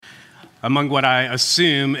among what I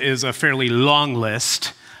assume is a fairly long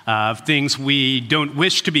list of things we don't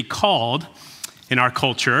wish to be called in our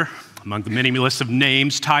culture, among the many lists of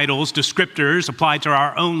names, titles, descriptors applied to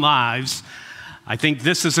our own lives. I think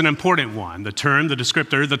this is an important one, the term, the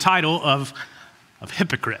descriptor, the title of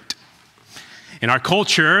hypocrite. In our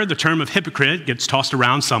culture, the term of hypocrite gets tossed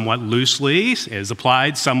around somewhat loosely, is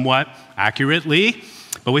applied somewhat accurately,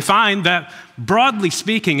 but we find that, broadly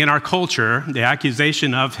speaking, in our culture, the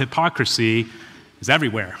accusation of hypocrisy is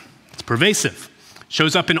everywhere. It's pervasive. It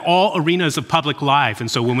shows up in all arenas of public life.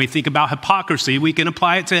 And so when we think about hypocrisy, we can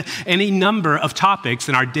apply it to any number of topics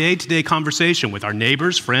in our day-to-day conversation with our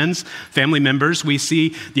neighbors, friends, family members. We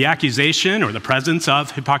see the accusation or the presence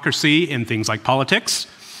of hypocrisy in things like politics.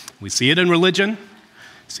 We see it in religion.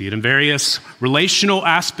 See it in various relational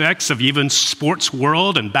aspects of even sports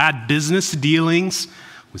world and bad business dealings.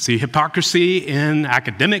 We see hypocrisy in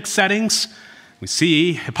academic settings. We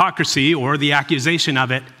see hypocrisy or the accusation of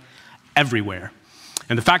it everywhere.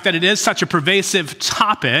 And the fact that it is such a pervasive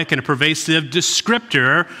topic and a pervasive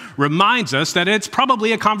descriptor reminds us that it's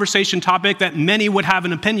probably a conversation topic that many would have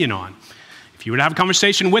an opinion on. If you were to have a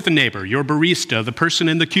conversation with a neighbor, your barista, the person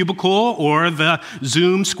in the cubicle, or the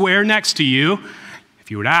Zoom square next to you, if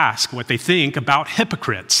you were to ask what they think about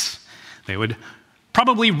hypocrites, they would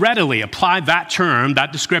probably readily apply that term,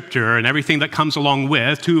 that descriptor, and everything that comes along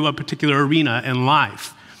with to a particular arena in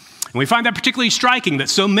life. And we find that particularly striking that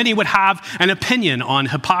so many would have an opinion on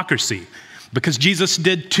hypocrisy, because Jesus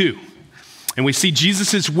did too. And we see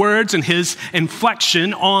Jesus' words and his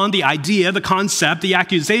inflection on the idea, the concept, the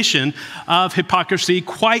accusation of hypocrisy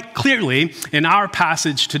quite clearly in our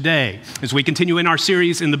passage today. As we continue in our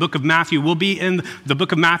series in the book of Matthew, we'll be in the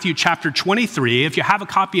book of Matthew chapter 23. If you have a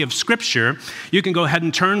copy of Scripture, you can go ahead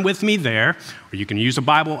and turn with me there, or you can use a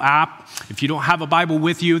Bible app. If you don't have a Bible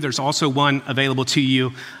with you, there's also one available to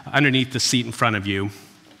you underneath the seat in front of you.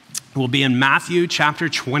 We'll be in Matthew chapter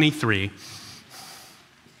 23.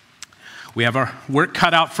 We have our work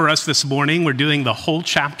cut out for us this morning. We're doing the whole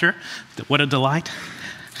chapter. What a delight.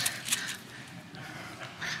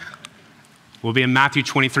 We'll be in Matthew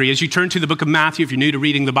 23. As you turn to the book of Matthew, if you're new to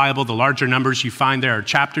reading the Bible, the larger numbers you find there are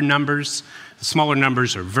chapter numbers. The smaller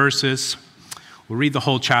numbers are verses. We'll read the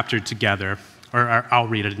whole chapter together, or I'll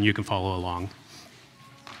read it and you can follow along.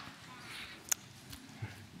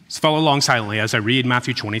 So follow along silently as I read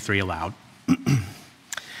Matthew 23 aloud.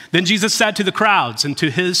 Then Jesus said to the crowds and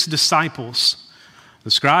to his disciples,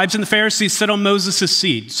 "The scribes and the Pharisees sit on Moses'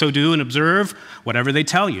 seat, so do and observe whatever they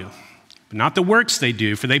tell you. But not the works they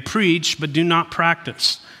do, for they preach but do not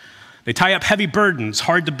practice. They tie up heavy burdens,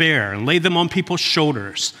 hard to bear, and lay them on people's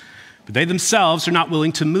shoulders, but they themselves are not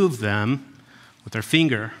willing to move them with their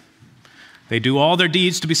finger. They do all their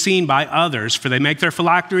deeds to be seen by others, for they make their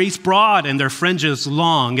phylacteries broad and their fringes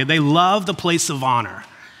long, and they love the place of honor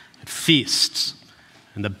at feasts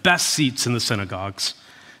and the best seats in the synagogues,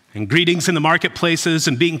 and greetings in the marketplaces,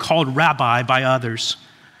 and being called rabbi by others.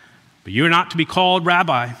 But you are not to be called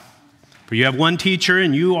rabbi, for you have one teacher,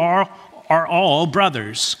 and you are all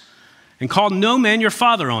brothers. And call no man your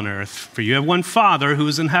father on earth, for you have one Father who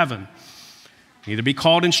is in heaven. Neither be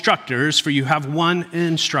called instructors, for you have one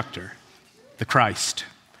instructor, the Christ.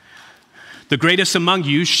 The greatest among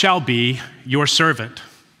you shall be your servant.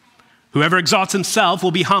 Whoever exalts himself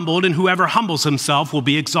will be humbled, and whoever humbles himself will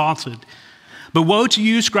be exalted. But woe to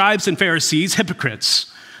you, scribes and Pharisees,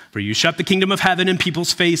 hypocrites, for you shut the kingdom of heaven in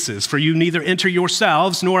people's faces, for you neither enter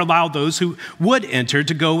yourselves nor allow those who would enter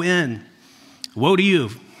to go in. Woe to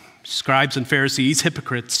you, scribes and Pharisees,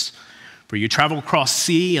 hypocrites, for you travel across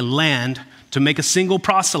sea and land to make a single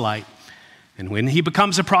proselyte. And when he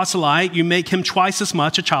becomes a proselyte, you make him twice as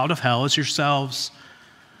much a child of hell as yourselves.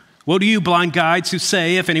 Woe to you, blind guides, who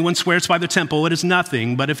say, if anyone swears by the temple, it is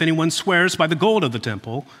nothing, but if anyone swears by the gold of the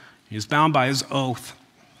temple, he is bound by his oath.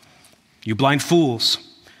 You blind fools,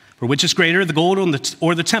 for which is greater, the gold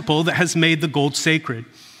or the temple that has made the gold sacred?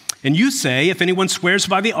 And you say, if anyone swears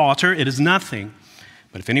by the altar, it is nothing,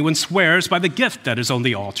 but if anyone swears by the gift that is on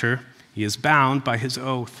the altar, he is bound by his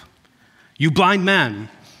oath. You blind men,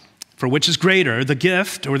 for which is greater, the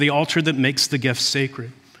gift or the altar that makes the gift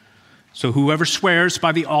sacred? So whoever swears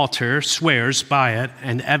by the altar swears by it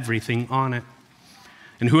and everything on it.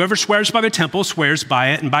 And whoever swears by the temple swears by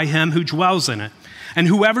it and by him who dwells in it. And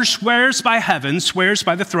whoever swears by heaven swears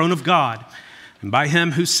by the throne of God and by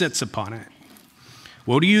him who sits upon it.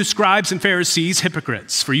 Woe to you, scribes and Pharisees,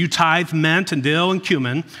 hypocrites, for you tithe mint and dill and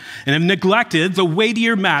cumin and have neglected the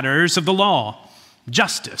weightier matters of the law,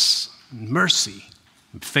 justice, and mercy,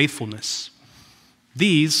 and faithfulness.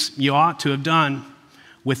 These you ought to have done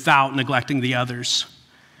without neglecting the others.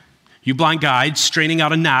 You blind guides, straining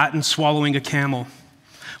out a gnat and swallowing a camel.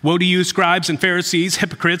 Woe to you, scribes and Pharisees,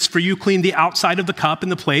 hypocrites, for you clean the outside of the cup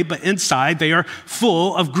and the plate, but inside they are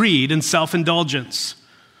full of greed and self-indulgence.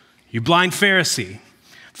 You blind Pharisee,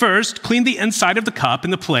 first clean the inside of the cup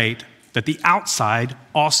and the plate, that the outside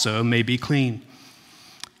also may be clean.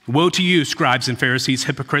 Woe to you, scribes and Pharisees,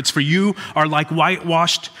 hypocrites, for you are like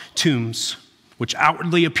whitewashed tombs, which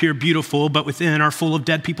outwardly appear beautiful, but within are full of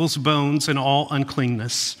dead people's bones and all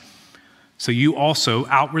uncleanness. So you also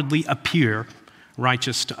outwardly appear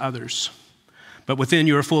righteous to others, but within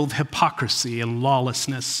you are full of hypocrisy and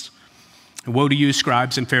lawlessness. And woe to you,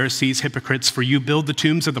 scribes and Pharisees, hypocrites, for you build the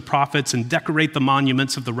tombs of the prophets and decorate the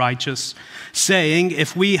monuments of the righteous, saying,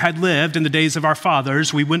 if we had lived in the days of our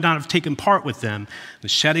fathers, we would not have taken part with them in the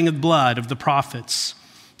shedding of blood of the prophets.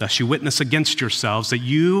 Thus you witness against yourselves that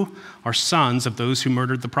you are sons of those who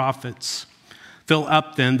murdered the prophets. Fill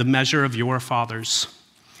up then the measure of your fathers.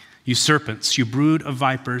 You serpents, you brood of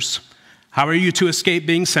vipers, how are you to escape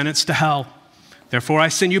being sentenced to hell? Therefore I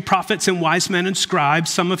send you prophets and wise men and scribes,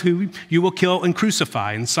 some of whom you will kill and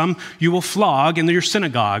crucify, and some you will flog in your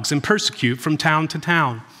synagogues and persecute from town to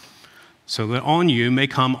town, so that on you may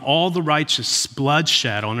come all the righteous blood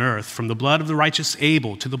shed on earth, from the blood of the righteous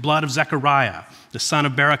Abel to the blood of Zechariah, the son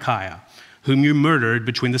of Berechiah, whom you murdered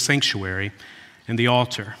between the sanctuary and the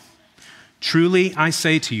altar. Truly I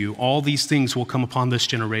say to you, all these things will come upon this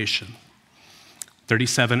generation.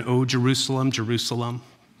 37, O Jerusalem, Jerusalem,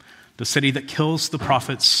 the city that kills the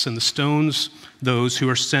prophets and the stones those who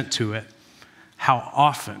are sent to it. How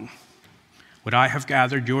often would I have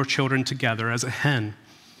gathered your children together as a hen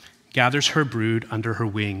gathers her brood under her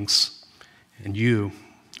wings, and you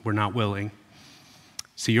were not willing.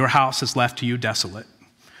 See, your house is left to you desolate,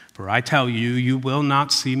 for I tell you, you will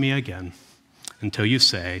not see me again until you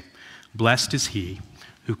say, blessed is he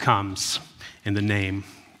who comes in the name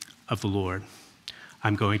of the Lord.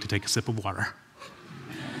 I'm going to take a sip of water.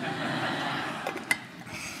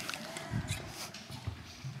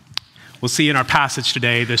 We'll see in our passage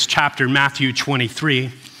today, this chapter, Matthew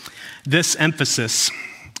 23, this emphasis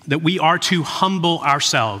that we are to humble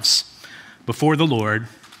ourselves before the Lord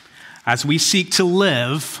as we seek to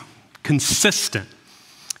live consistent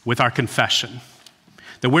with our confession.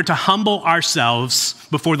 That we're to humble ourselves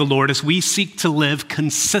before the Lord as we seek to live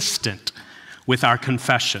consistent with our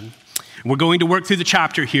confession. We're going to work through the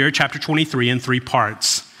chapter here, chapter 23, in 3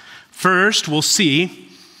 parts. First, we'll see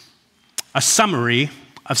a summary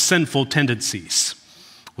of sinful tendencies.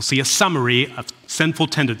 We'll see a summary of sinful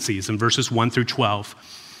tendencies in verses 1 through 12.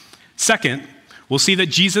 Second, we'll see that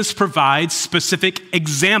Jesus provides specific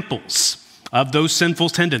examples of those sinful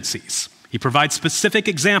tendencies. He provides specific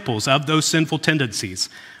examples of those sinful tendencies.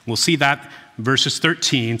 We'll see that in verses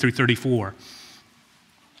 13 through 34.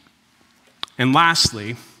 And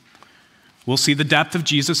lastly, we'll see the depth of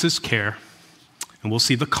Jesus' care, and we'll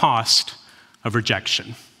see the cost of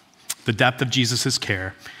rejection. The depth of Jesus'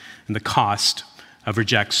 care and the cost of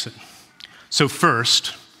rejection. So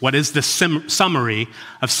first, what is the summary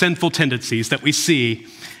of sinful tendencies that we see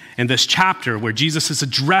in this chapter where Jesus is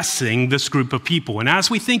addressing this group of people? And as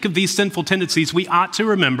we think of these sinful tendencies, we ought to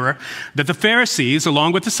remember that the Pharisees,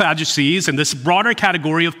 along with the Sadducees, and this broader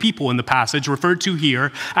category of people in the passage referred to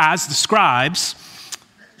here as the scribes,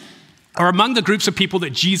 are among the groups of people that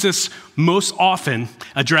Jesus most often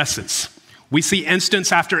addresses. We see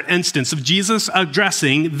instance after instance of Jesus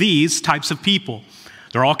addressing these types of people.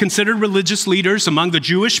 They're all considered religious leaders among the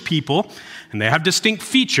Jewish people, and they have distinct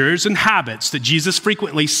features and habits that Jesus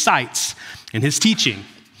frequently cites in his teaching.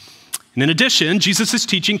 And in addition, Jesus'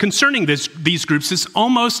 teaching concerning these groups is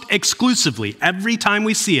almost exclusively, every time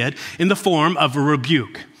we see it, in the form of a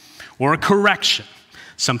rebuke or a correction,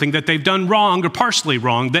 something that they've done wrong or partially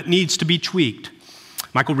wrong that needs to be tweaked.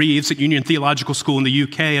 Michael Reeves at Union Theological School in the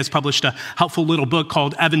UK has published a helpful little book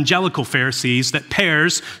called Evangelical Pharisees that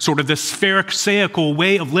pairs sort of this Pharisaical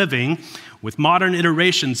way of living with modern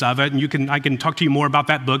iterations of it. And I can talk to you more about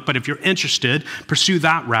that book, but if you're interested, pursue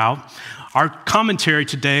that route. Our commentary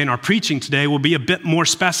today and our preaching today will be a bit more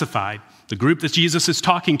specified. The group that Jesus is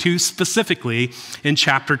talking to specifically in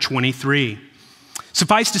chapter 23.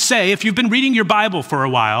 Suffice to say, if you've been reading your Bible for a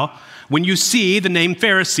while, when you see the name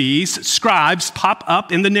Pharisees, scribes pop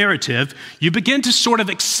up in the narrative, you begin to sort of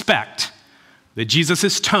expect that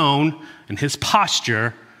Jesus' tone and his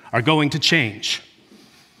posture are going to change.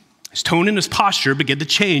 His tone and his posture begin to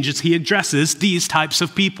change as he addresses these types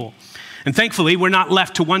of people. And thankfully, we're not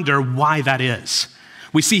left to wonder why that is.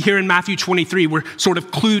 We see here in Matthew 23, we're sort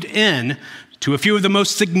of clued in to a few of the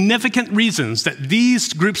most significant reasons that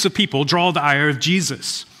these groups of people draw the ire of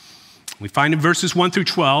Jesus. We find in verses 1 through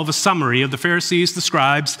 12 a summary of the Pharisees, the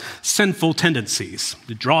scribes' sinful tendencies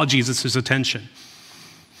to draw Jesus' attention.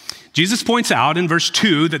 Jesus points out in verse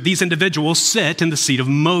 2 that these individuals sit in the seat of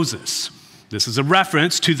Moses. This is a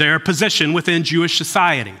reference to their position within Jewish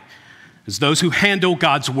society as those who handle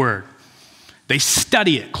God's word. They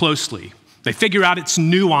study it closely. They figure out its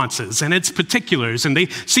nuances and its particulars, and they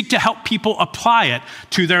seek to help people apply it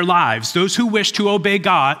to their lives. Those who wish to obey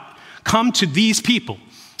God come to these people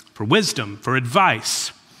for wisdom, for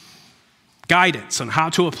advice, guidance on how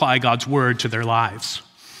to apply God's word to their lives.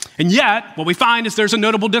 And yet, what we find is there's a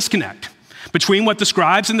notable disconnect between what the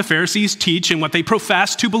scribes and the Pharisees teach and what they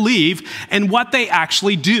profess to believe and what they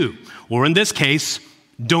actually do, or in this case,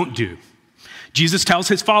 don't do. Jesus tells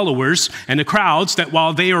his followers and the crowds that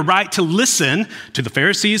while they are right to listen to the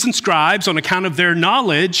Pharisees and scribes on account of their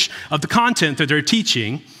knowledge of the content that they're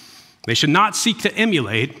teaching, they should not seek to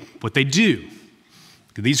emulate what they do.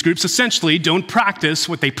 These groups essentially don't practice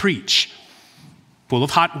what they preach, full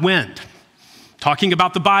of hot wind, talking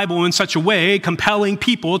about the Bible in such a way, compelling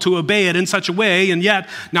people to obey it in such a way, and yet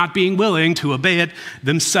not being willing to obey it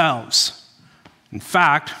themselves. In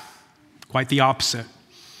fact, quite the opposite.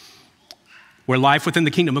 Where life within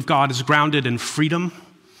the kingdom of God is grounded in freedom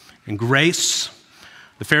and grace,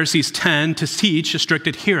 the Pharisees tend to teach a strict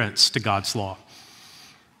adherence to God's law.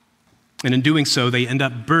 And in doing so, they end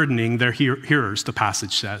up burdening their hearers, the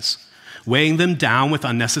passage says, weighing them down with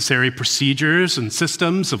unnecessary procedures and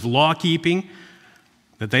systems of law keeping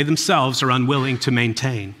that they themselves are unwilling to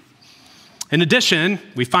maintain. In addition,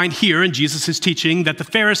 we find here in Jesus' teaching that the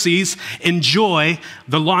Pharisees enjoy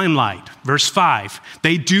the limelight. Verse 5,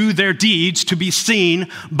 they do their deeds to be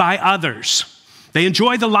seen by others. They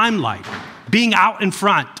enjoy the limelight, being out in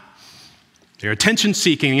front. They're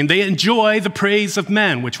attention-seeking, and they enjoy the praise of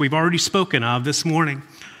men, which we've already spoken of this morning,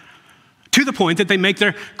 to the point that they make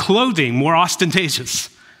their clothing more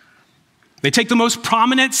ostentatious. They take the most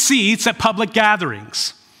prominent seats at public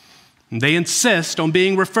gatherings. And they insist on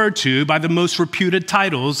being referred to by the most reputed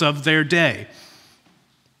titles of their day.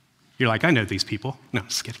 You're like, I know these people. No,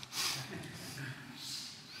 just kidding.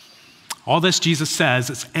 All this, Jesus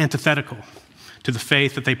says, is antithetical to the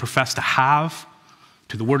faith that they profess to have,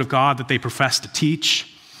 to the word of God that they profess to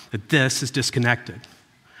teach, that this is disconnected.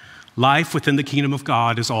 Life within the kingdom of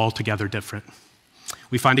God is altogether different.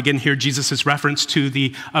 We find again here Jesus' reference to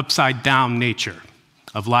the upside-down nature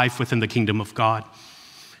of life within the kingdom of God.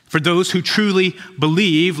 For those who truly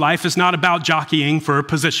believe, life is not about jockeying for a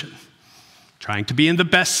position, trying to be in the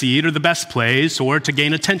best seat or the best place or to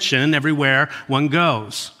gain attention everywhere one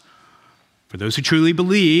goes. For those who truly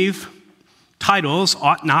believe, titles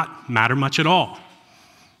ought not matter much at all.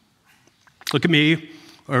 Look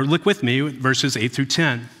with me at verses 8 through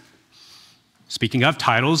 10. Speaking of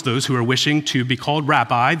titles, those who are wishing to be called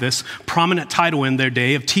rabbi, this prominent title in their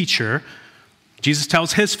day of teacher, Jesus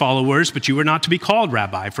tells his followers, but you are not to be called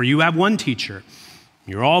rabbi, for you have one teacher.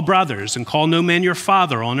 You're all brothers, and call no man your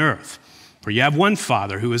father on earth, for you have one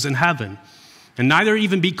Father who is in heaven. And neither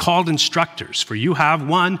even be called instructors, for you have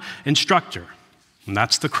one instructor, and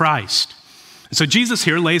that's the Christ. And so Jesus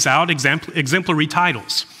here lays out exemplary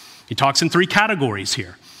titles. He talks in three categories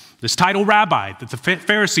here. This title rabbi that the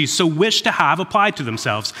Pharisees so wish to have applied to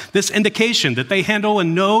themselves, this indication that they handle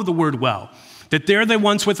and know the word well, that they're the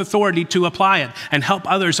ones with authority to apply it and help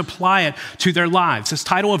others apply it to their lives. This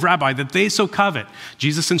title of rabbi that they so covet,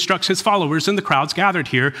 Jesus instructs his followers and the crowds gathered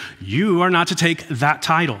here, you are not to take that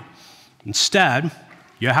title. Instead,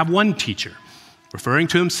 you have one teacher, referring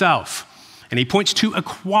to himself, and he points to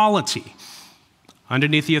equality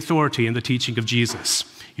underneath the authority and the teaching of Jesus.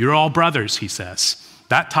 You're all brothers, he says.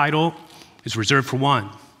 That title is reserved for one.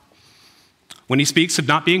 When he speaks of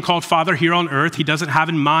not being called father here on earth, he doesn't have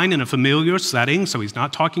in mind in a familiar setting, so he's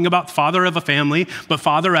not talking about father of a family, but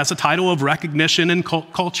father as a title of recognition and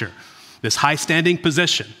culture, this high-standing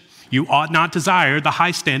position. You ought not desire the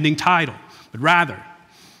high-standing title, but rather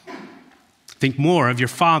think more of your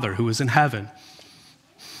Father who is in heaven.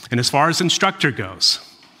 And as far as instructor goes,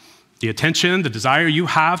 the attention, the desire you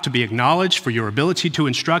have to be acknowledged for your ability to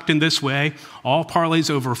instruct in this way, all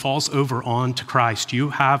falls over on to Christ.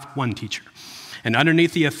 You have one teacher. And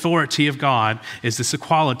underneath the authority of God is this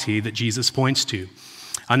equality that Jesus points to.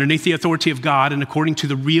 Underneath the authority of God, and according to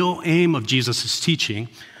the real aim of Jesus' teaching,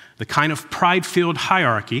 the kind of pride-filled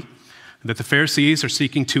hierarchy that the Pharisees are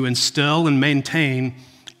seeking to instill and maintain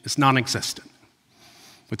is non-existent.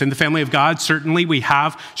 Within the family of God, certainly we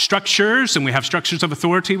have structures, and we have structures of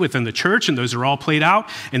authority within the church, and those are all played out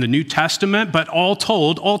in the New Testament, but all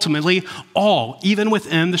told, ultimately, all, even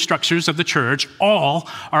within the structures of the church, all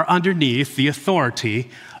are underneath the authority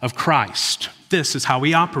of Christ. This is how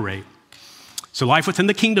we operate. So life within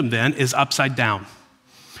the kingdom then is upside down,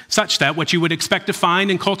 such that what you would expect to find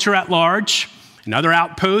in culture at large, in other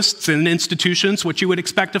outposts and institutions, what you would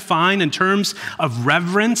expect to find in terms of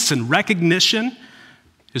reverence and recognition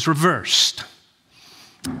is reversed.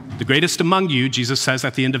 The greatest among you, Jesus says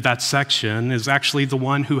at the end of that section, is actually the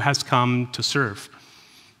one who has come to serve.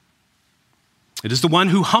 It is the one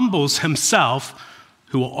who humbles himself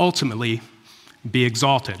who will ultimately be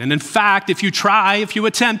exalted. And in fact, if you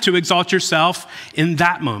attempt to exalt yourself in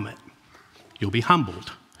that moment, you'll be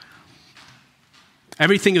humbled.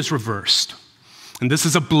 Everything is reversed. And this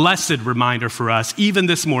is a blessed reminder for us, even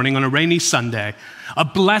this morning on a rainy Sunday, a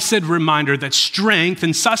blessed reminder that strength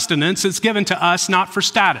and sustenance is given to us not for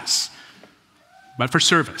status, but for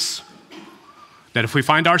service. That if we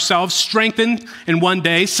find ourselves strengthened in one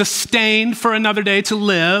day, sustained for another day to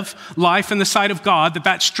live life in the sight of God,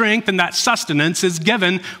 that strength and that sustenance is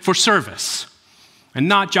given for service and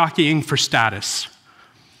not jockeying for status.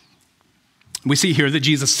 We see here that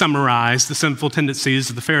Jesus summarized the sinful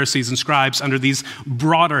tendencies of the Pharisees and scribes under these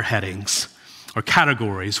broader headings or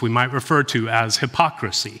categories we might refer to as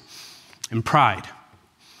hypocrisy and pride.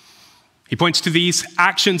 He points to these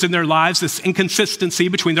actions in their lives, this inconsistency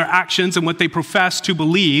between their actions and what they profess to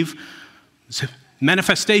believe,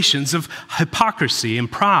 manifestations of hypocrisy and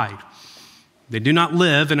pride. They do not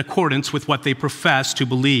live in accordance with what they profess to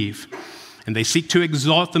believe, and they seek to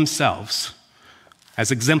exalt themselves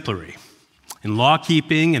as exemplary in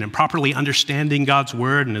law-keeping and in properly understanding God's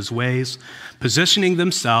word and his ways, positioning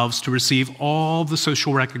themselves to receive all the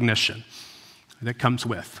social recognition that comes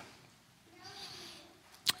with.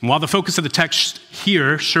 And while the focus of the text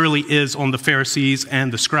here surely is on the Pharisees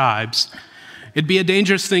and the scribes, it'd be a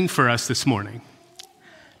dangerous thing for us this morning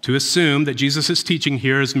to assume that Jesus' teaching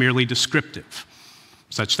here is merely descriptive,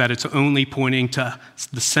 such that it's only pointing to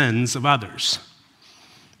the sins of others.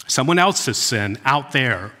 Someone else's sin out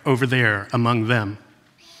there, over there, among them.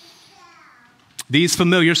 These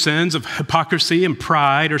familiar sins of hypocrisy and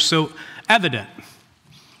pride are so evident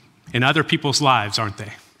in other people's lives, aren't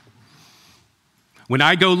they? When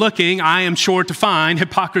I go looking, I am sure to find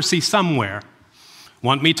hypocrisy somewhere.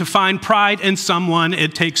 Want me to find pride in someone,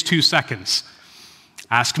 it takes 2 seconds.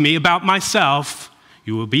 Ask me about myself,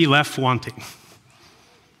 you will be left wanting.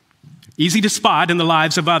 Easy to spot in the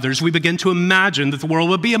lives of others, we begin to imagine that the world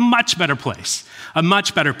would be a much better place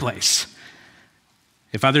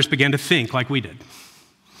if others began to think like we did,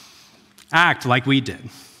 act like we did,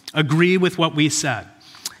 agree with what we said.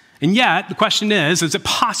 And yet, the question is it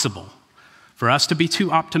possible for us to be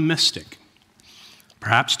too optimistic,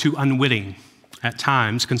 perhaps too unwitting at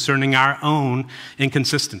times concerning our own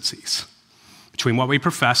inconsistencies between what we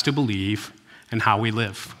profess to believe and how we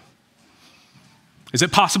live? Is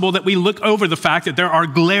it possible that we look over the fact that there are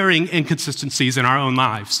glaring inconsistencies in our own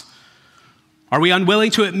lives? Are we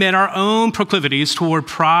unwilling to admit our own proclivities toward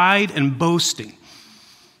pride and boasting?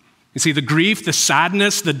 You see, the grief, the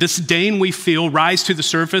sadness, the disdain we feel rise to the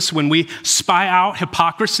surface when we spy out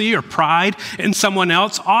hypocrisy or pride in someone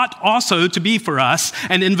else ought also to be for us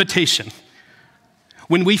an invitation.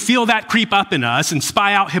 When we feel that creep up in us and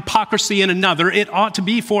spy out hypocrisy in another, it ought to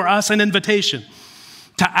be for us an invitation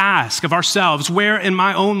to ask of ourselves, where in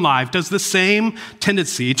my own life does the same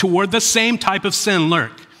tendency toward the same type of sin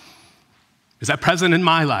lurk? Is that present in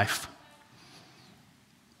my life?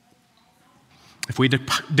 If we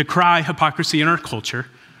decry hypocrisy in our culture,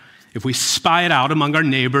 if we spy it out among our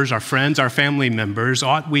neighbors, our friends, our family members,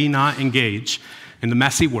 ought we not engage in the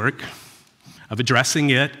messy work of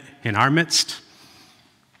addressing it in our midst,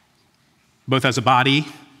 both as a body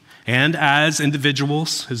and as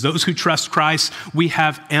individuals, as those who trust Christ? We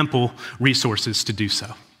have ample resources to do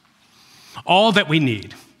so. All that we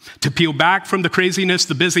need to peel back from the craziness,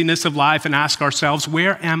 the busyness of life and ask ourselves,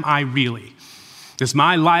 where am I really? Does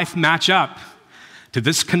my life match up to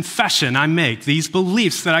this confession I make, these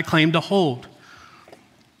beliefs that I claim to hold?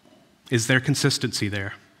 Is there consistency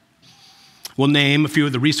there? We'll name a few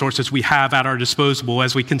of the resources we have at our disposal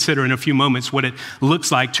as we consider in a few moments what it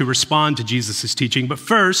looks like to respond to Jesus' teaching. But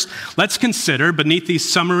first, let's consider beneath these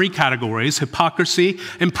summary categories, hypocrisy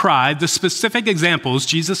and pride, the specific examples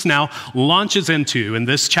Jesus now launches into in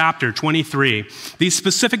this chapter 23. These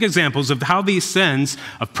specific examples of how these sins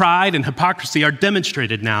of pride and hypocrisy are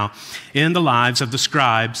demonstrated now in the lives of the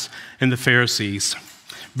scribes and the Pharisees.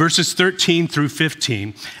 verses 13 through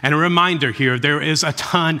 15. And a reminder here, there is a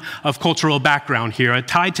ton of cultural background here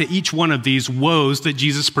tied to each one of these woes that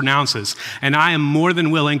Jesus pronounces. And I am more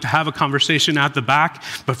than willing to have a conversation at the back,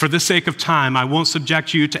 but for the sake of time, I won't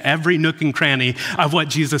subject you to every nook and cranny of what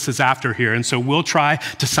Jesus is after here. And so we'll try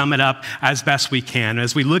to sum it up as best we can.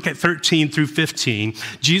 As we look at 13 through 15,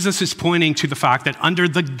 Jesus is pointing to the fact that under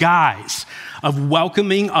the guise of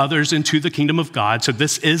welcoming others into the kingdom of God. So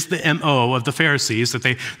this is the MO of the Pharisees, that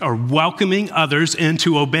they are welcoming others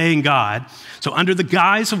into obeying God. So under the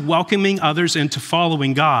guise of welcoming others into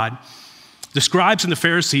following God, the scribes and the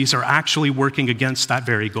Pharisees are actually working against that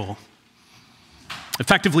very goal,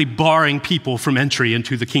 effectively barring people from entry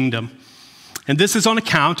into the kingdom. And this is on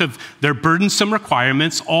account of their burdensome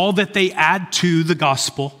requirements, all that they add to the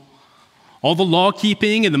gospel, all the law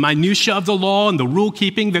keeping and the minutia of the law and the rule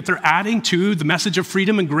keeping that they're adding to the message of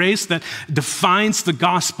freedom and grace that defines the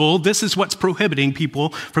gospel. This is what's prohibiting people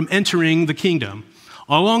from entering the kingdom.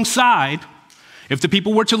 Alongside, if the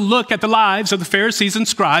people were to look at the lives of the Pharisees and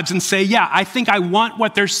scribes and say, yeah, I think I want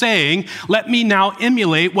what they're saying, let me now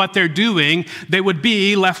emulate what they're doing, they would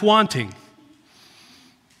be left wanting.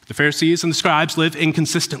 The Pharisees and the scribes live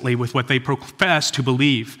inconsistently with what they profess to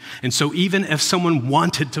believe. And so even if someone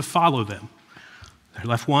wanted to follow them, they're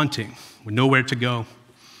left wanting, with nowhere to go.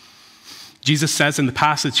 Jesus says in the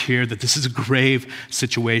passage here that this is a grave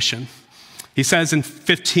situation. He says in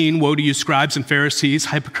 15, woe to you scribes and Pharisees,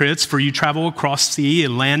 hypocrites, for you travel across sea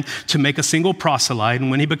and land to make a single proselyte.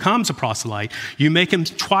 And when he becomes a proselyte, you make him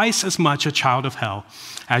twice as much a child of hell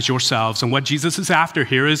as yourselves. And what Jesus is after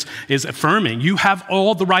here is affirming you have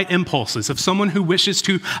all the right impulses of someone who wishes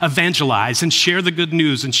to evangelize and share the good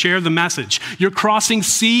news and share the message. You're crossing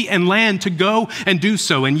sea and land to go and do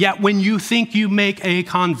so. And yet when you think you make a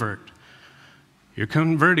convert, you're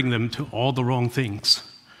converting them to all the wrong things.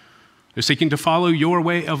 They're seeking to follow your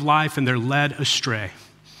way of life and they're led astray.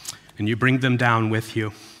 And you bring them down with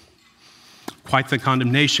you. Quite the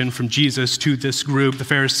condemnation from Jesus to this group, the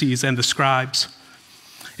Pharisees and the scribes.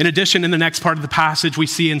 In addition, in the next part of the passage, we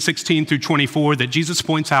see in 16 through 24 that Jesus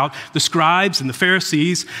points out the scribes and the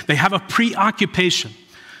Pharisees, they have a preoccupation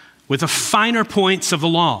with the finer points of the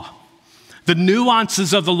law, the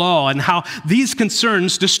nuances of the law, and how these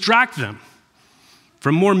concerns distract them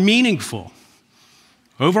from more meaningful,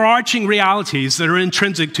 overarching realities that are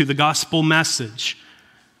intrinsic to the gospel message.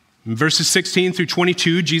 In verses 16 through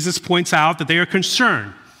 22, Jesus points out that they are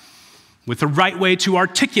concerned with the right way to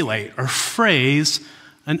articulate or phrase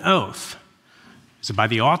an oath. Is it by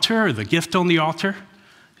the altar or the gift on the altar?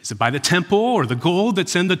 Is it by the temple or the gold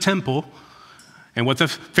that's in the temple? And what the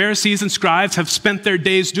Pharisees and scribes have spent their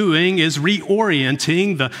days doing is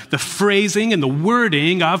reorienting the phrasing and the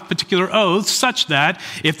wording of particular oaths such that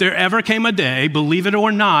if there ever came a day, believe it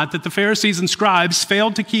or not, that the Pharisees and scribes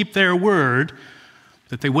failed to keep their word,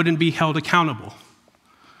 that they wouldn't be held accountable.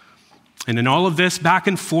 And in all of this back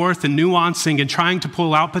and forth and nuancing and trying to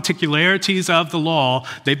pull out particularities of the law,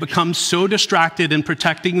 they become so distracted in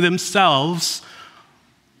protecting themselves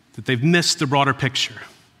that they've missed the broader picture,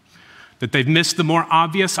 that they've missed the more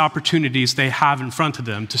obvious opportunities they have in front of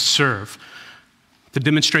them to serve, to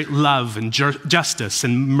demonstrate love and justice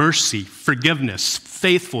and mercy, forgiveness,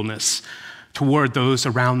 faithfulness toward those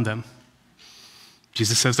around them.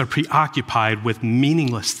 Jesus says they're preoccupied with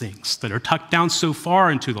meaningless things that are tucked down so far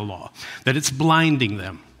into the law that it's blinding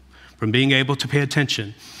them from being able to pay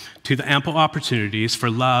attention to the ample opportunities for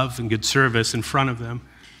love and good service in front of them.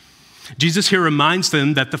 Jesus here reminds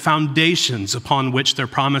them that the foundations upon which their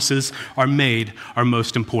promises are made are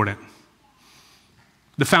most important.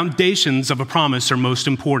 The foundations of a promise are most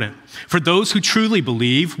important. For those who truly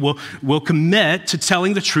believe will commit to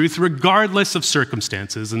telling the truth regardless of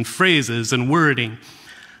circumstances and phrases and wording.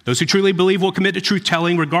 Those who truly believe will commit to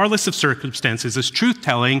truth-telling regardless of circumstances, as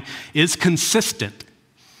truth-telling is consistent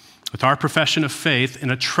with our profession of faith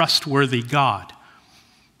in a trustworthy God.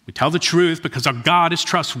 We tell the truth because our God is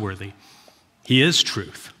trustworthy. He is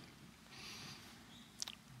truth.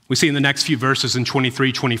 We see in the next few verses in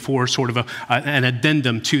 23, 24, sort of an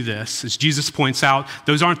addendum to this. As Jesus points out,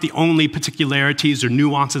 those aren't the only particularities or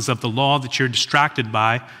nuances of the law that you're distracted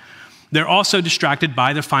by. They're also distracted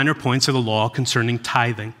by the finer points of the law concerning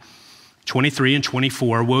tithing. 23 and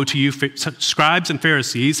 24, woe to you, scribes and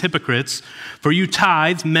Pharisees, hypocrites, for you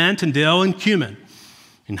tithe mint and dill and cumin,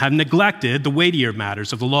 and have neglected the weightier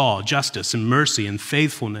matters of the law, justice and mercy and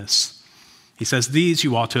faithfulness. He says, these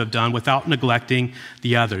you ought to have done without neglecting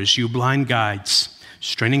the others, you blind guides,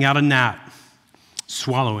 straining out a gnat,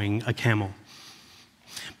 swallowing a camel.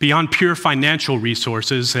 Beyond pure financial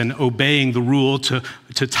resources and obeying the rule to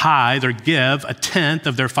tithe or give a tenth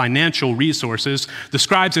of their financial resources, the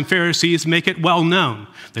scribes and Pharisees make it well known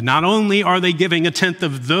that not only are they giving a tenth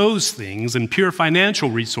of those things and pure financial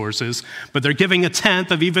resources, but they're giving a tenth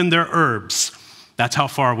of even their herbs. That's how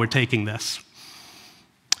far we're taking this.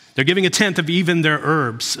 They're giving a tenth of even their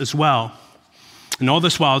herbs as well. And all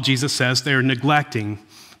this while, Jesus says they're neglecting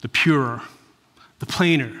the purer, the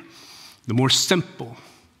plainer, the more simple,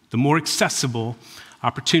 the more accessible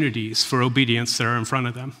opportunities for obedience that are in front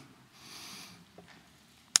of them.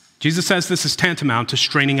 Jesus says this is tantamount to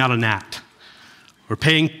straining out a gnat or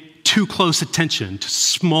paying too close attention to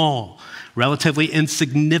small, relatively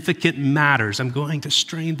insignificant matters. I'm going to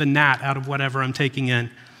strain the gnat out of whatever I'm taking in.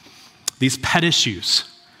 These pet issues.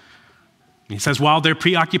 He says while they're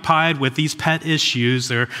preoccupied with these pet issues,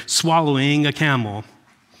 they're swallowing a camel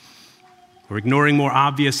or ignoring more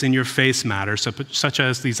obvious in-your-face matters, such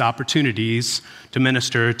as these opportunities to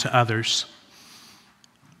minister to others.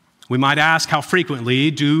 We might ask, how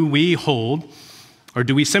frequently do we hold, or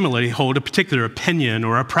do we similarly hold a particular opinion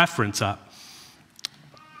or a preference up,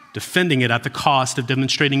 defending it at the cost of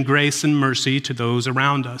demonstrating grace and mercy to those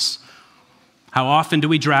around us? How often do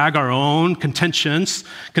we drag our own contentious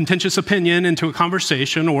opinion into a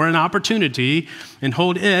conversation or an opportunity and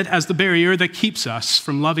hold it as the barrier that keeps us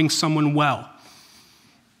from loving someone well?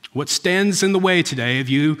 What stands in the way today of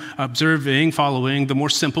you following the more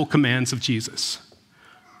simple commands of Jesus?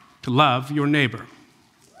 To love your neighbor,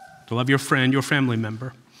 to love your friend, your family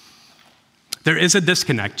member. There is a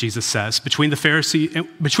disconnect, Jesus says, between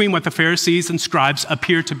what the Pharisees and scribes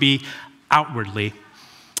appear to be outwardly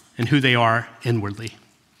and who they are inwardly,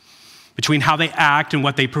 between how they act and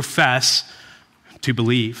what they profess to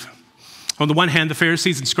believe. On the one hand, the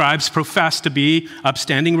Pharisees and scribes profess to be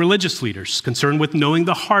upstanding religious leaders, concerned with knowing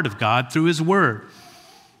the heart of God through his word.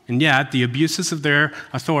 And yet, the abuses of their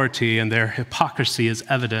authority and their hypocrisy is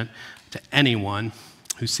evident to anyone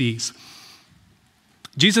who sees.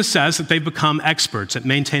 Jesus says that they've become experts at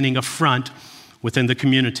maintaining a front within the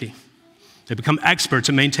community. They become experts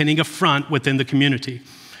at maintaining a front within the community.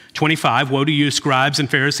 25, woe to you, scribes and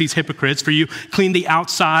Pharisees, hypocrites, for you clean the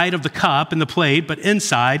outside of the cup and the plate, but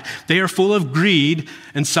inside they are full of greed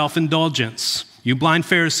and self-indulgence. You blind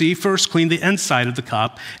Pharisee, first clean the inside of the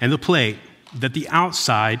cup and the plate, that the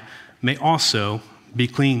outside may also be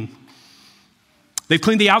clean. They've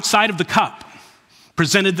cleaned the outside of the cup,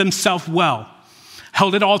 presented themselves well,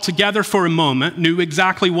 held it all together for a moment, knew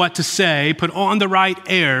exactly what to say, put on the right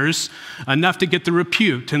airs, enough to get the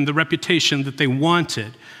repute and the reputation that they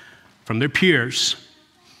wanted from their peers.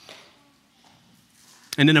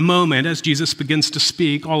 And in a moment, as Jesus begins to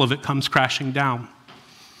speak, all of it comes crashing down.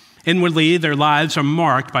 Inwardly, their lives are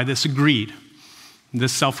marked by this greed,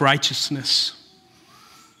 this self-righteousness.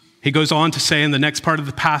 He goes on to say in the next part of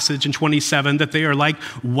the passage in 27 that they are like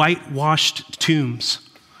whitewashed tombs.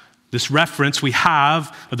 This reference we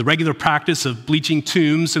have of the regular practice of bleaching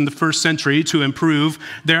tombs in the first century to improve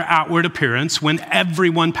their outward appearance when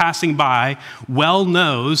everyone passing by well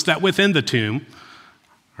knows that within the tomb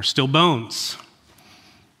are still bones,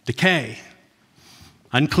 decay,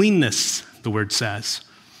 uncleanness, the word says,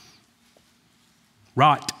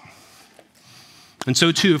 rot. And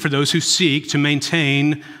so too for those who seek to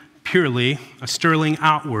maintain purely a sterling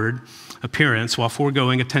outward appearance while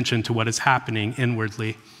foregoing attention to what is happening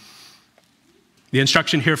inwardly. The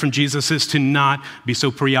instruction here from Jesus is to not be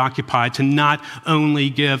so preoccupied, to not only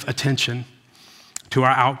give attention to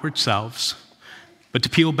our outward selves, but to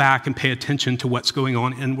peel back and pay attention to what's going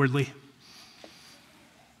on inwardly.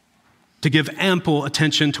 To give ample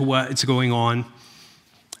attention to what is going on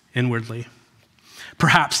inwardly.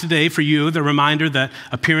 Perhaps today for you, the reminder that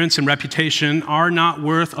appearance and reputation are not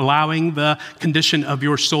worth allowing the condition of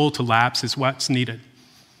your soul to lapse is what's needed.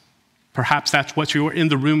 Perhaps that's what you're in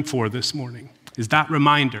the room for this morning. Is that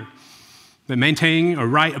reminder that maintaining a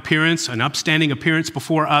right appearance, an upstanding appearance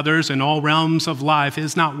before others in all realms of life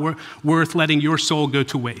is not worth letting your soul go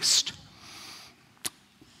to waste.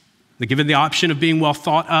 That given the option of being well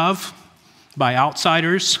thought of by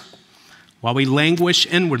outsiders, while we languish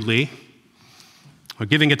inwardly, or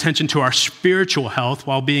giving attention to our spiritual health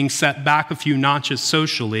while being set back a few notches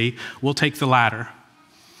socially, we'll take the latter.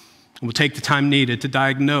 We'll take the time needed to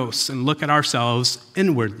diagnose and look at ourselves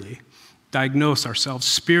inwardly. Diagnose ourselves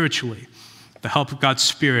spiritually, with the help of God's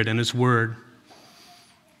Spirit and His Word.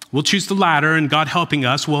 We'll choose the latter, and God helping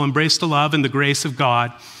us, we'll embrace the love and the grace of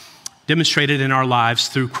God demonstrated in our lives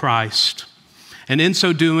through Christ. And in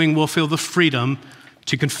so doing, we'll feel the freedom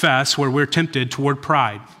to confess where we're tempted toward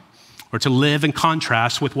pride, or to live in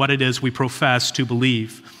contrast with what it is we profess to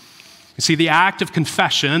believe. You see, the act of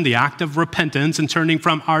confession, the act of repentance and turning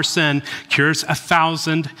from our sin cures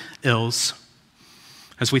 1,000 ills.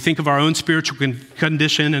 As we think of our own spiritual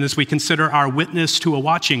condition and as we consider our witness to a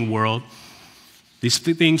watching world, these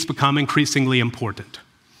things become increasingly important.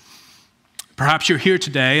 Perhaps you're here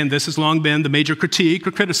today, and this has long been the major critique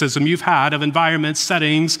or criticism you've had of environments,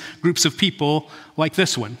 settings, groups of people like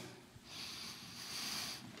this one.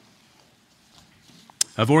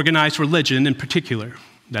 Of organized religion in particular,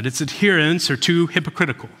 that its adherents are too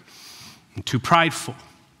hypocritical and too prideful.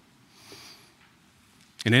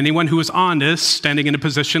 And anyone who is honest, standing in a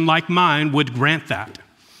position like mine, would grant that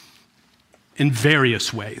in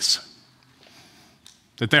various ways.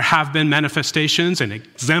 That there have been manifestations and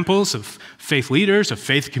examples of faith leaders, of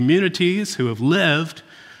faith communities who have lived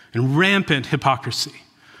in rampant hypocrisy,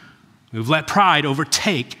 who've let pride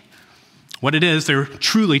overtake what it is they're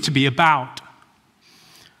truly to be about.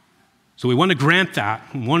 So we want to grant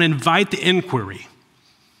that. We want to invite the inquiry.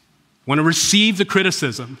 We want to receive the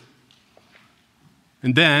criticism.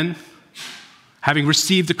 And then, having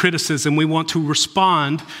received the criticism, we want to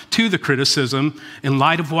respond to the criticism in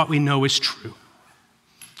light of what we know is true.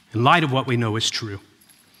 In light of what we know is true.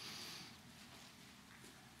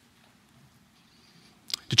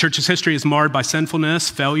 The church's history is marred by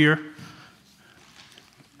sinfulness, failure,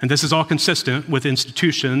 and this is all consistent with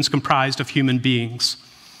institutions comprised of human beings.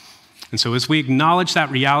 And so as we acknowledge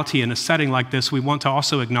that reality in a setting like this, we want to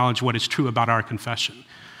also acknowledge what is true about our confession.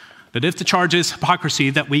 That if the charge is hypocrisy,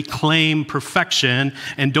 that we claim perfection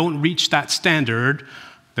and don't reach that standard,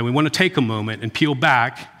 then we want to take a moment and peel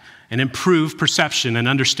back and improve perception and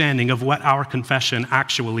understanding of what our confession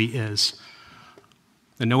actually is.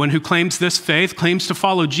 And no one who claims this faith, claims to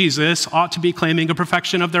follow Jesus, ought to be claiming a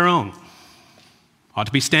perfection of their own. Ought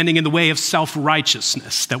to be standing in the way of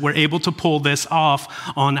self-righteousness, that we're able to pull this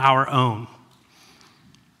off on our own.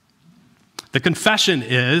 The confession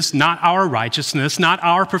is not our righteousness, not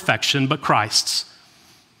our perfection, but Christ's.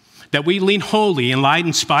 That we lean wholly,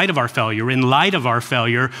 in spite of our failure, in light of our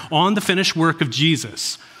failure, on the finished work of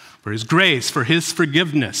Jesus, for his grace, for his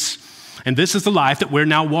forgiveness. And this is the life that we're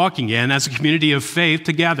now walking in as a community of faith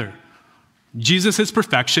together. Jesus'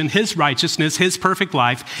 perfection, his righteousness, his perfect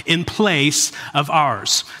life in place of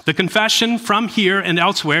ours. The confession from here and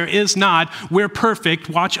elsewhere is not, we're perfect,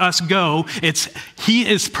 watch us go. It's, he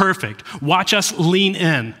is perfect, watch us lean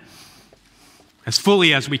in as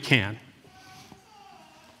fully as we can.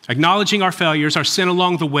 Acknowledging our failures, our sin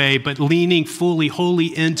along the way, but leaning fully, wholly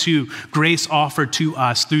into grace offered to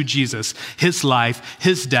us through Jesus, his life,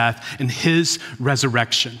 his death, and his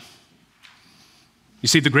resurrection. You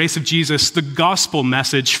see, the grace of Jesus, the gospel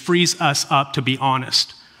message, frees us up to be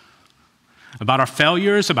honest about our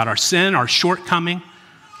failures, about our sin, our shortcoming,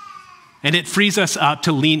 and it frees us up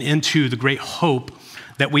to lean into the great hope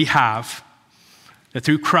that we have, that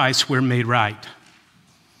through Christ we're made right.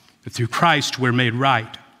 That through Christ we're made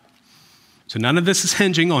right. So none of this is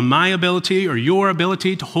hinging on my ability or your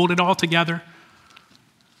ability to hold it all together.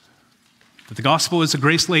 But the gospel is a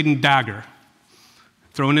grace-laden dagger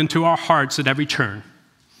thrown into our hearts at every turn.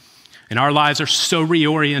 And our lives are so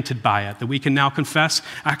reoriented by it that we can now confess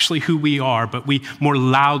actually who we are, but we more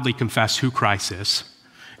loudly confess who Christ is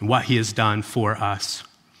and what he has done for us.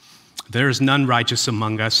 There is none righteous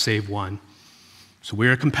among us save one. So we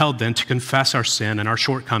are compelled then to confess our sin and our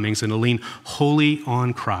shortcomings and to lean wholly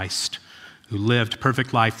on Christ, who lived a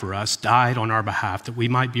perfect life for us, died on our behalf, that we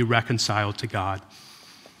might be reconciled to God.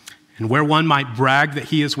 And where one might brag that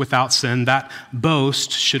he is without sin, that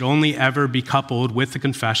boast should only ever be coupled with the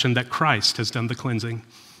confession that Christ has done the cleansing,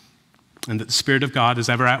 and that the Spirit of God is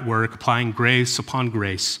ever at work, applying grace upon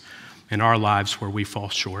grace in our lives where we fall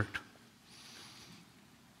short.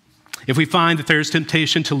 If we find that there is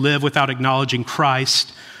temptation to live without acknowledging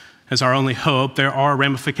Christ as our only hope, there are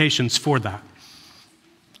ramifications for that.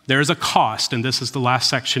 There is a cost, and this is the last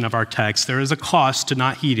section of our text. There is a cost to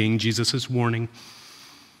not heeding Jesus' warning.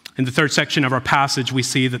 In the third section of our passage, we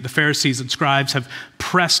see that the Pharisees and scribes have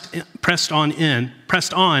pressed on in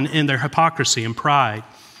their hypocrisy and pride,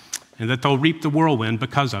 and that they'll reap the whirlwind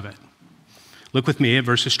because of it. Look with me at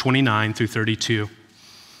verses 29 through 32.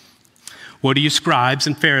 Woe to you, scribes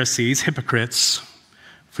and Pharisees, hypocrites,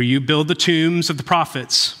 for you build the tombs of the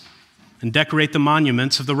prophets and decorate the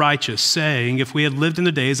monuments of the righteous, saying, if we had lived in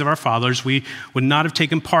the days of our fathers, we would not have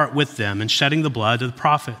taken part with them in shedding the blood of the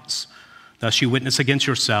prophets. Thus you witness against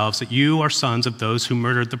yourselves that you are sons of those who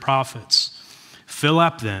murdered the prophets. Fill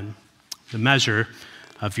up then the measure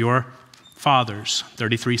of your fathers.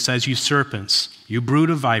 33 says, you serpents, you brood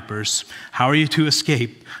of vipers, how are you to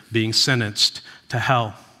escape being sentenced to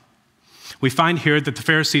hell? We find here that the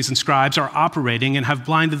Pharisees and scribes are operating and have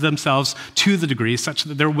blinded themselves to the degree such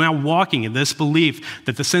that they're now walking in this belief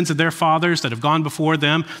that the sins of their fathers that have gone before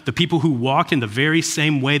them, the people who walk in the very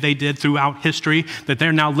same way they did throughout history, that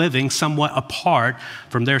they're now living somewhat apart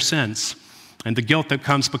from their sins and the guilt that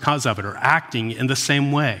comes because of it, or acting in the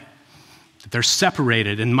same way. That they're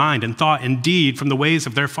separated in mind and thought and deed from the ways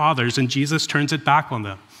of their fathers, and Jesus turns it back on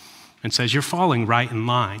them and says, you're falling right in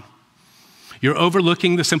line. You're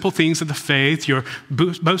overlooking the simple things of the faith. You're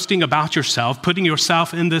boasting about yourself, putting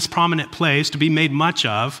yourself in this prominent place to be made much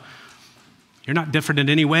of. You're not different in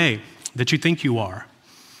any way that you think you are.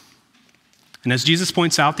 And as Jesus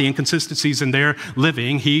points out the inconsistencies in their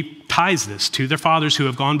living, he ties this to their fathers who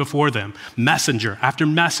have gone before them. Messenger after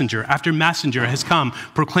messenger after messenger has come,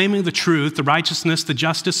 proclaiming the truth, the righteousness, the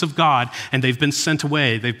justice of God, and they've been sent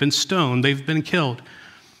away. They've been stoned. They've been killed.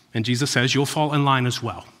 And Jesus says, you'll fall in line as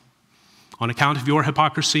well. On account of your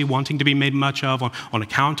hypocrisy, wanting to be made much of, on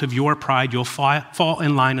account of your pride, you'll fall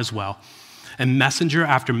in line as well. And messenger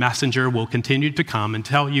after messenger will continue to come and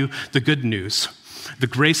tell you the good news, the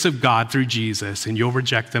grace of God through Jesus, and you'll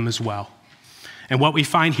reject them as well. And what we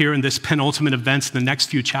find here in this penultimate events in the next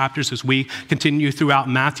few chapters as we continue throughout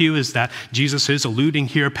Matthew is that Jesus is alluding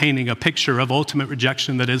here, painting a picture of ultimate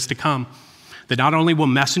rejection that is to come. That not only will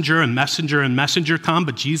messenger and messenger and messenger come,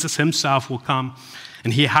 but Jesus himself will come.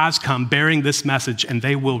 And he has come bearing this message, and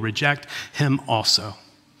they will reject him also.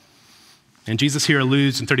 And Jesus here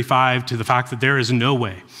alludes in 35 to the fact that there is no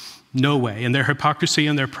way in their hypocrisy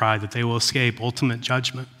and their pride that they will escape ultimate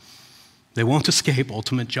judgment. They won't escape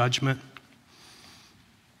ultimate judgment.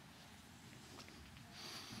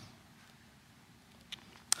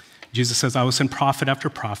 Jesus says, I will send prophet after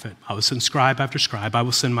prophet. I will send scribe after scribe. I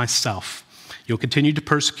will send myself. You'll continue to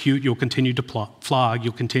persecute, you'll continue to flog,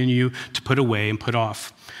 you'll continue to put away and put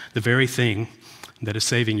off the very thing that is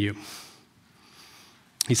saving you.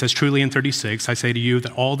 He says, truly in 36, I say to you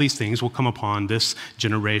that all these things will come upon this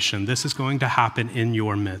generation. This is going to happen in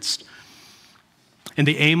your midst. And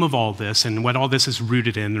the aim of all this and what all this is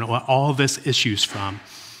rooted in and what all this issues from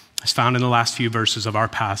is found in the last few verses of our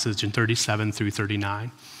passage in 37 through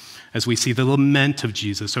 39. As we see the lament of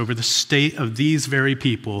Jesus over the state of these very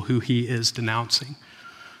people who he is denouncing.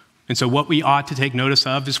 And so what we ought to take notice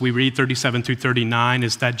of as we read 37 through 39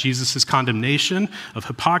 is that Jesus' condemnation of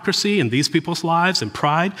hypocrisy in these people's lives and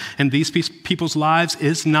pride in these people's lives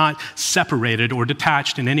is not separated or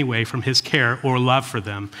detached in any way from his care or love for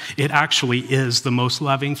them. It actually is the most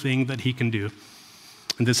loving thing that he can do.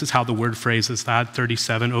 And this is how the word phrases that,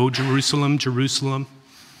 37, O Jerusalem, Jerusalem,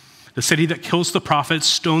 the city that kills the prophets,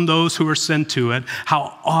 stone those who are sent to it.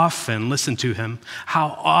 How often, listen to him,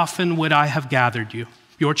 how often would I have gathered you,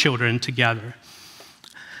 your children, together,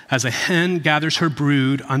 as a hen gathers her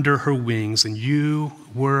brood under her wings, and you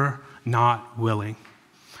were not willing.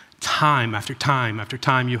 Time after time after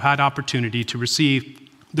time, you had opportunity to receive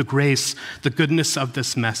the grace, the goodness of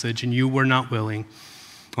this message, and you were not willing.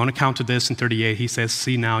 On account of this, in 38, he says,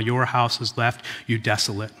 see now, your house has left you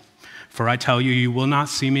desolate. For I tell you, you will not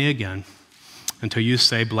see me again until you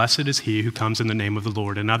say, blessed is he who comes in the name of the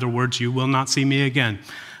Lord. In other words, you will not see me again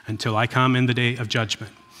until I come in the day of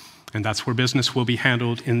judgment. And that's where business will be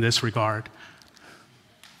handled in this regard.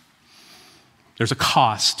 There's a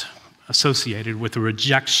cost associated with the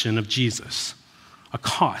rejection of Jesus. A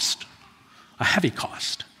cost, a heavy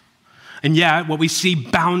cost. And yet, what we see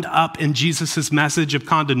bound up in Jesus' message of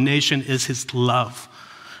condemnation is his love.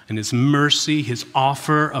 And his mercy, his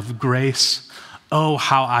offer of grace. Oh,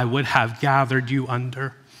 how I would have gathered you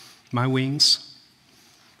under my wings,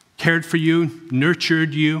 cared for you,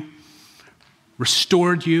 nurtured you,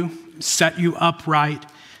 restored you, set you upright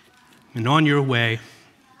and on your way,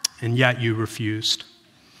 and yet you refused.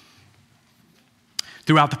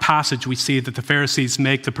 Throughout the passage, we see that the Pharisees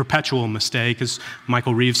make the perpetual mistake, as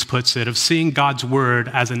Michael Reeves puts it, of seeing God's word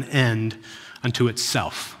as an end unto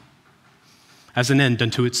itself. As an end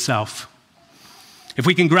unto itself. If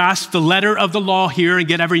we can grasp the letter of the law here and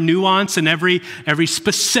get every nuance and every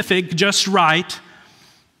specific just right,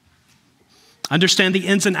 understand the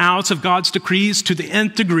ins and outs of God's decrees to the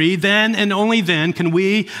nth degree, then and only then can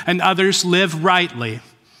we and others live rightly.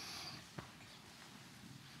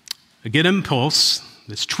 A good impulse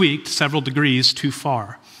is tweaked several degrees too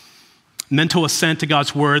far. Mental assent to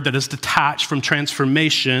God's word that is detached from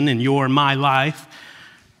transformation in your and my life,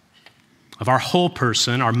 of our whole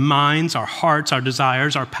person, our minds, our hearts, our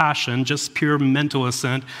desires, our passion, just pure mental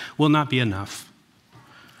assent will not be enough.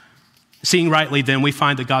 Seeing rightly, then, we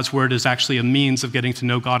find that God's word is actually a means of getting to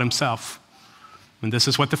know God himself. And this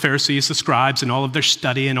is what the Pharisees, the scribes, and all of their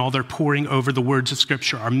study and all their poring over the words of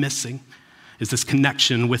Scripture are missing. is this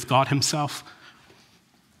connection with God himself.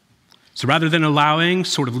 So rather than allowing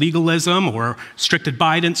sort of legalism or strict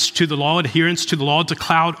adherence to the law to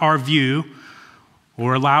cloud our view,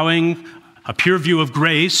 or allowing a pure view of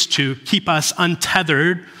grace to keep us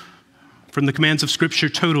untethered from the commands of Scripture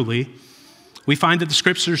totally, we find that the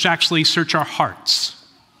Scriptures actually search our hearts.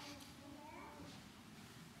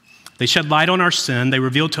 They shed light on our sin. They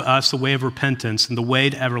reveal to us the way of repentance and the way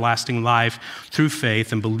to everlasting life through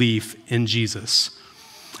faith and belief in Jesus.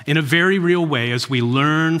 In a very real way, as we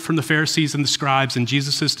learn from the Pharisees and the scribes and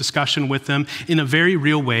Jesus' discussion with them, in a very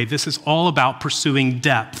real way, this is all about pursuing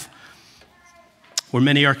depth, where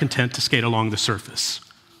many are content to skate along the surface.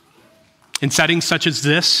 In settings such as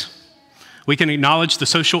this, we can acknowledge the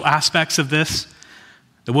social aspects of this,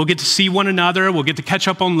 that we'll get to see one another, we'll get to catch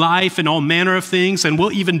up on life and all manner of things, and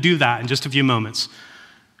we'll even do that in just a few moments.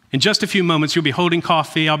 In just a few moments, you'll be holding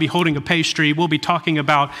coffee, I'll be holding a pastry, we'll be talking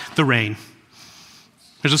about the rain.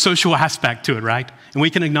 There's a social aspect to it, right? And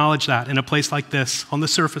we can acknowledge that in a place like this. On the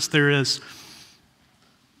surface, there is.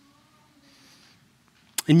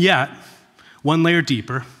 And yet, one layer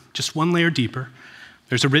deeper, just one layer deeper,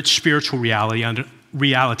 there's a rich spiritual reality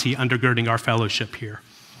undergirding our fellowship here,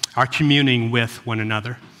 our communing with one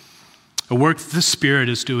another. A work that the Spirit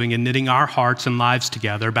is doing in knitting our hearts and lives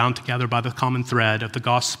together, bound together by the common thread of the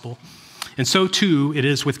gospel. And so too it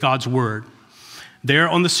is with God's word. There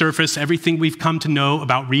on the surface, everything we've come to know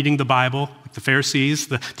about reading the Bible, like the Pharisees,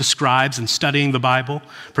 the scribes, and studying the Bible.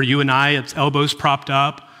 For you and I, it's elbows propped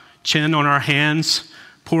up, chin on our hands,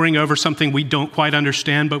 poring over something we don't quite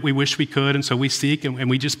understand, but we wish we could, and so we seek, and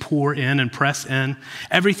we just pour in and press in.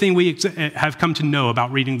 Everything we have come to know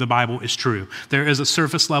about reading the Bible is true. There is a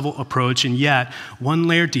surface-level approach, and yet, one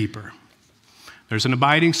layer deeper, there's an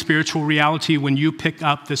abiding spiritual reality when you pick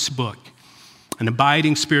up this book, an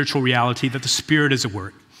abiding spiritual reality that the Spirit is at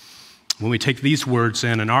work. When we take these words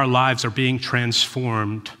in and our lives are being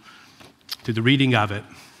transformed through the reading of it,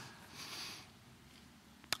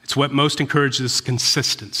 it's what most encourages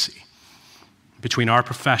consistency between our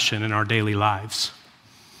profession and our daily lives.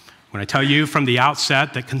 When I tell you from the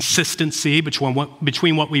outset that consistency between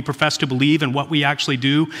what we profess to believe and what we actually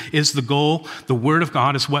do is the goal, the Word of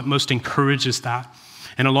God is what most encourages that.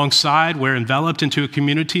 And alongside, we're enveloped into a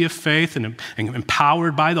community of faith and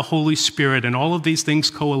empowered by the Holy Spirit, and all of these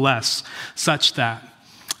things coalesce such that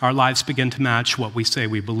our lives begin to match what we say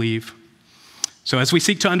we believe. So as we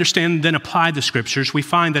seek to understand and then apply the Scriptures, we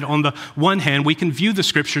find that on the one hand, we can view the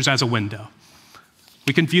Scriptures as a window.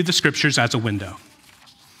 We can view the Scriptures as a window.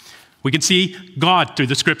 We can see God through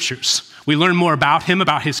the Scriptures. We learn more about him,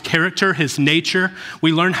 about his character, his nature.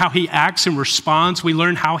 We learn how he acts and responds. We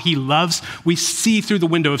learn how he loves. We see through the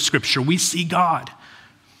window of Scripture. We see God.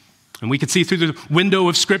 And we can see through the window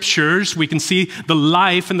of Scriptures, we can see the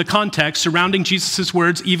life and the context surrounding Jesus'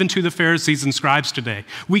 words, even to the Pharisees and scribes today.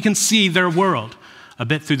 We can see their world a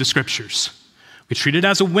bit through the Scriptures. We treat it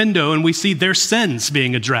as a window and we see their sins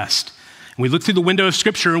being addressed. And we look through the window of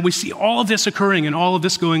Scripture and we see all of this occurring and all of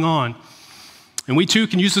this going on. And we too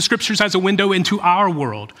can use the Scriptures as a window into our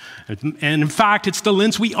world. And in fact, it's the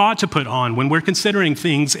lens we ought to put on when we're considering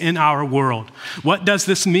things in our world. What does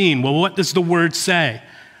this mean? Well, what does the Word say?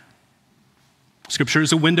 Scripture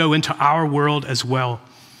is a window into our world as well.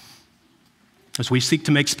 As we seek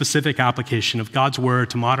to make specific application of God's word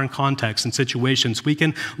to modern contexts and situations, we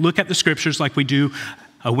can look at the Scriptures like we do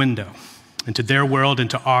a window into their world,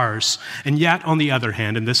 into ours. And yet, on the other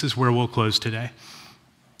hand, and this is where we'll close today,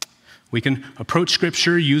 we can approach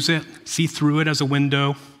Scripture, use it, see through it as a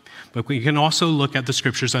window, but we can also look at the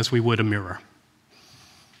Scriptures as we would a mirror.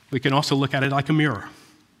 We can also look at it like a mirror.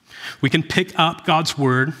 We can pick up God's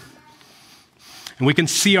word, and we can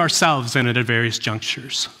see ourselves in it at various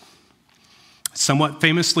junctures. It's somewhat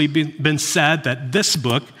famously been said that this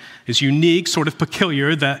book is unique, sort of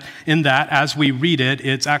peculiar, that in that as we read it,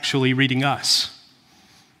 it's actually reading us,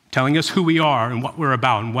 telling us who we are and what we're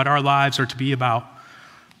about and what our lives are to be about.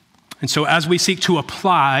 And so as we seek to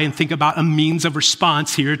apply and think about a means of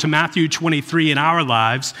response here to Matthew 23 in our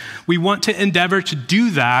lives, we want to endeavor to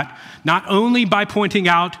do that not only by pointing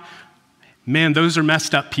out, man, those are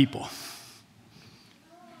messed up people.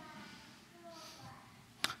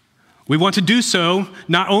 We want to do so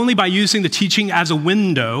not only by using the teaching as a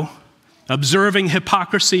window, observing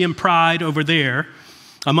hypocrisy and pride over there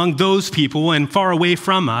among those people and far away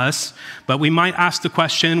from us, but we might ask the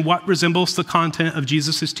question, what resembles the content of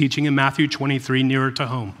Jesus' teaching in Matthew 23 nearer to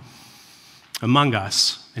home, among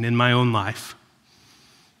us and in my own life?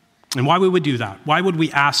 And why would we do that? Why would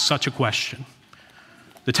we ask such a question?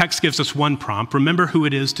 The text gives us one prompt. Remember who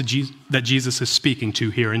it is that Jesus is speaking to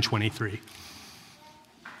here in 23.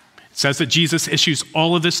 says that Jesus issues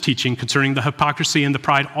all of this teaching concerning the hypocrisy and the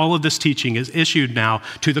pride. All of this teaching is issued now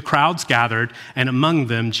to the crowds gathered, and among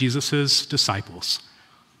them, Jesus' disciples.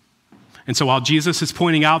 And so while Jesus is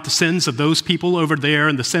pointing out the sins of those people over there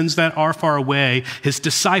and the sins that are far away, his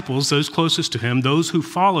disciples, those closest to him, those who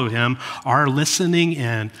follow him, are listening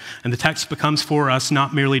in. And the text becomes for us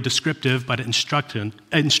not merely descriptive, but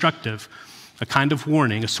instructive, a kind of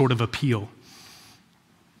warning, a sort of appeal.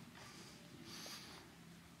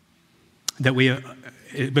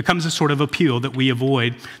 It becomes a sort of appeal that we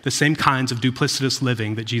avoid the same kinds of duplicitous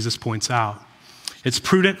living that Jesus points out. It's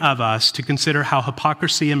prudent of us to consider how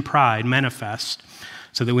hypocrisy and pride manifest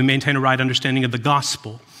so that we maintain a right understanding of the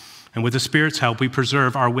gospel, and with the Spirit's help, we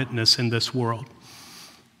preserve our witness in this world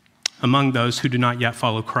among those who do not yet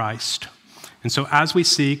follow Christ. And so as we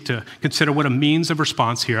seek to consider what a means of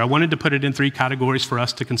response here, I wanted to put it in 3 categories for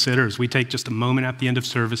us to consider as we take just a moment at the end of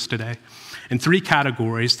service today. In 3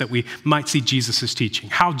 categories that we might see Jesus' teaching,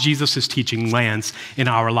 how Jesus' teaching lands in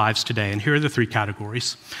our lives today. And here are the 3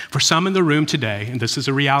 categories. For some in the room today, and this is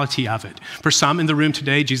a reality of it, for some in the room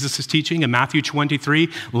today, Jesus' teaching in Matthew 23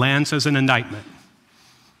 lands as an indictment.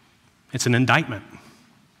 It's an indictment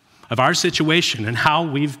of our situation and how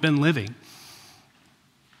we've been living.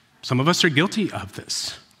 Some of us are guilty of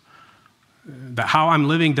this, that how I'm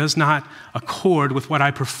living does not accord with what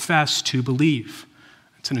I profess to believe.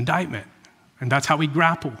 It's an indictment, and that's how we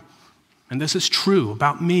grapple. And this is true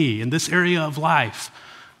about me in this area of life.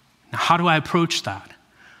 Now, how do I approach that?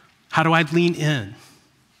 How do I lean in?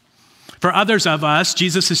 For others of us,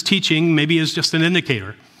 Jesus' teaching maybe is just an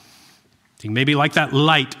indicator. Maybe like that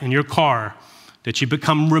light in your car that you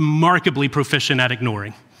become remarkably proficient at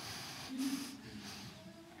ignoring.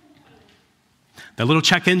 That little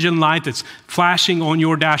check engine light that's flashing on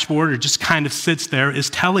your dashboard or just kind of sits there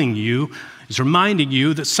is telling you, is reminding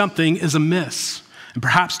you that something is amiss. And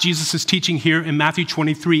perhaps Jesus' teaching here in Matthew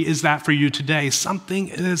 23 is that for you today. Something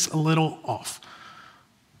is a little off.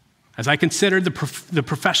 As I consider the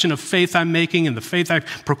profession of faith I'm making and the faith I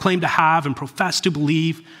proclaim to have and profess to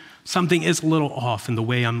believe, something is a little off in the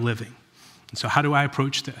way I'm living. And so how do I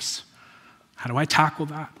approach this? How do I tackle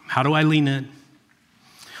that? How do I lean in?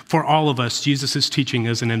 For all of us, Jesus' teaching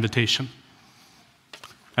is an invitation.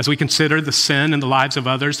 As we consider the sin in the lives of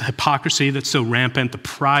others, the hypocrisy that's so rampant, the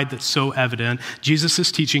pride that's so evident,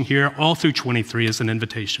 Jesus' teaching here all through 23 is an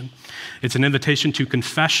invitation. It's an invitation to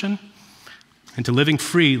confession and to living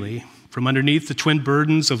freely from underneath the twin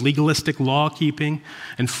burdens of legalistic law-keeping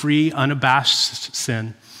and free, unabashed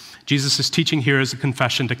sin. Jesus' teaching here is a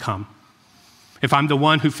confession to come. If I'm the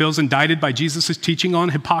one who feels indicted by Jesus' teaching on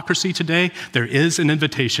hypocrisy today, there is an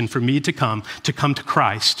invitation for me to come to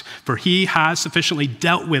Christ, for he has sufficiently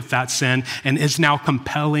dealt with that sin and is now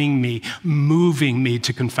compelling me, moving me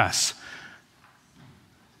to confess,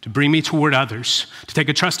 to bring me toward others, to take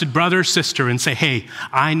a trusted brother or sister and say, hey,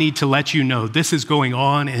 I need to let you know this is going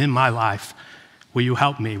on in my life. Will you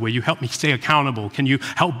help me? Will you help me stay accountable? Can you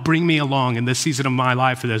help bring me along in this season of my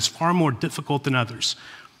life that is far more difficult than others?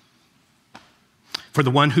 For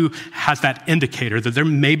the one who has that indicator that there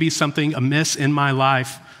may be something amiss in my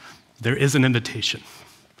life, there is an invitation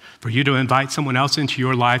for you to invite someone else into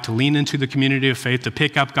your life, to lean into the community of faith, to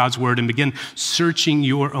pick up God's word and begin searching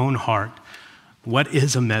your own heart. What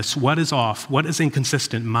is amiss? What is off? What is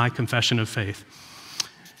inconsistent in my confession of faith?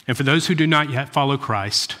 And for those who do not yet follow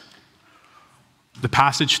Christ, the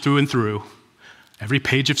passage through and through, every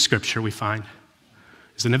page of Scripture we find,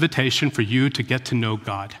 is an invitation for you to get to know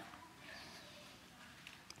God.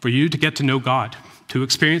 For you to get to know God, to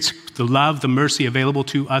experience the love, the mercy available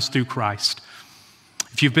to us through Christ.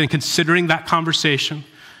 If you've been considering that conversation,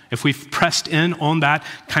 if we've pressed in on that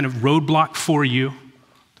kind of roadblock for you,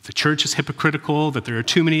 that the church is hypocritical, that there are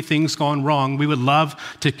too many things gone wrong, we would love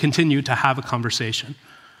to continue to have a conversation.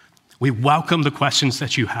 We welcome the questions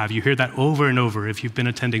that you have. You hear that over and over if you've been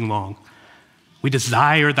attending long. We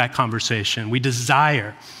desire that conversation. We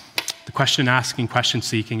desire the question asking, question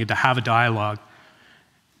seeking, and to have a dialogue.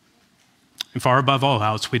 And far above all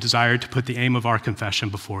else, we desire to put the aim of our confession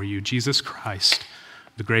before you, Jesus Christ,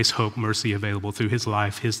 the grace, hope, mercy available through his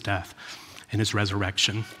life, his death, and his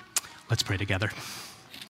resurrection. Let's pray together.